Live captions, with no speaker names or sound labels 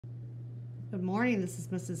Good morning, this is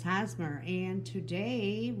Mrs. Hasmer, and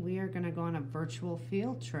today we are going to go on a virtual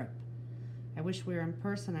field trip. I wish we were in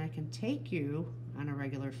person. I can take you on a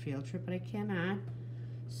regular field trip, but I cannot.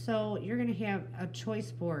 So you're going to have a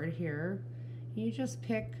choice board here. You just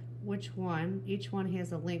pick which one. Each one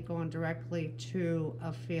has a link going directly to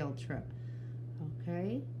a field trip.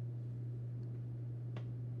 Okay?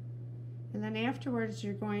 And then afterwards,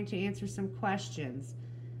 you're going to answer some questions.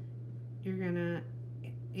 You're going to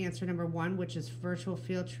answer number one, which is virtual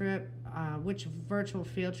field trip. Which virtual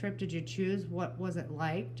field trip did you choose? What was it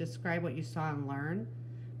like? Describe what you saw and learned.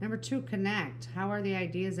 Number two, connect. How are the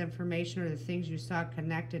ideas, information, or the things you saw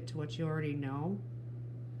connected to what you already know?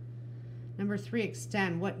 Number three,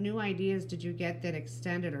 extend. What new ideas did you get that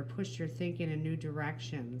extended or pushed your thinking in new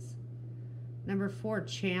directions? Number four,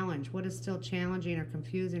 challenge. What is still challenging or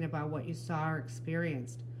confusing about what you saw or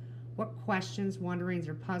experienced? What questions, wonderings,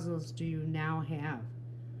 or puzzles do you now have?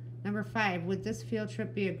 Number five, would this field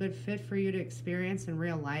trip be a good fit for you to experience in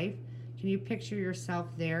real life? Can you picture yourself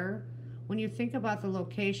there? When you think about the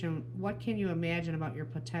location, what can you imagine about your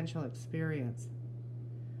potential experience?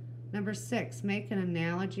 Number six, make an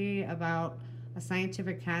analogy about a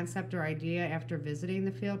scientific concept or idea after visiting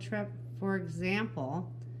the field trip. For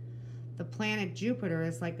example, the planet Jupiter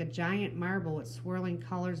is like a giant marble with swirling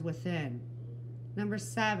colors within. Number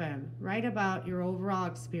seven, write about your overall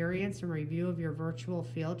experience and review of your virtual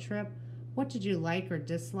field trip. What did you like or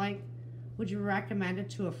dislike? Would you recommend it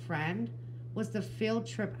to a friend? Was the field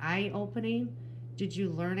trip eye-opening? Did you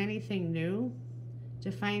learn anything new?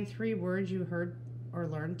 Define 3 words you heard or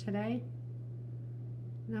learned today.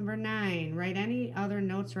 Number 9, write any other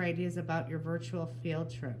notes or ideas about your virtual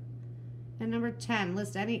field trip. And number 10,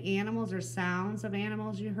 list any animals or sounds of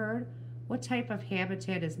animals you heard. What type of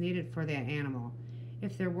habitat is needed for that animal?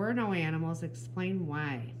 If there were no animals, explain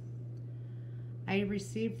why. I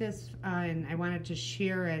received this and I wanted to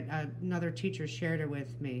share it. Another teacher shared it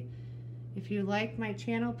with me. If you like my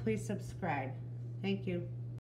channel, please subscribe. Thank you.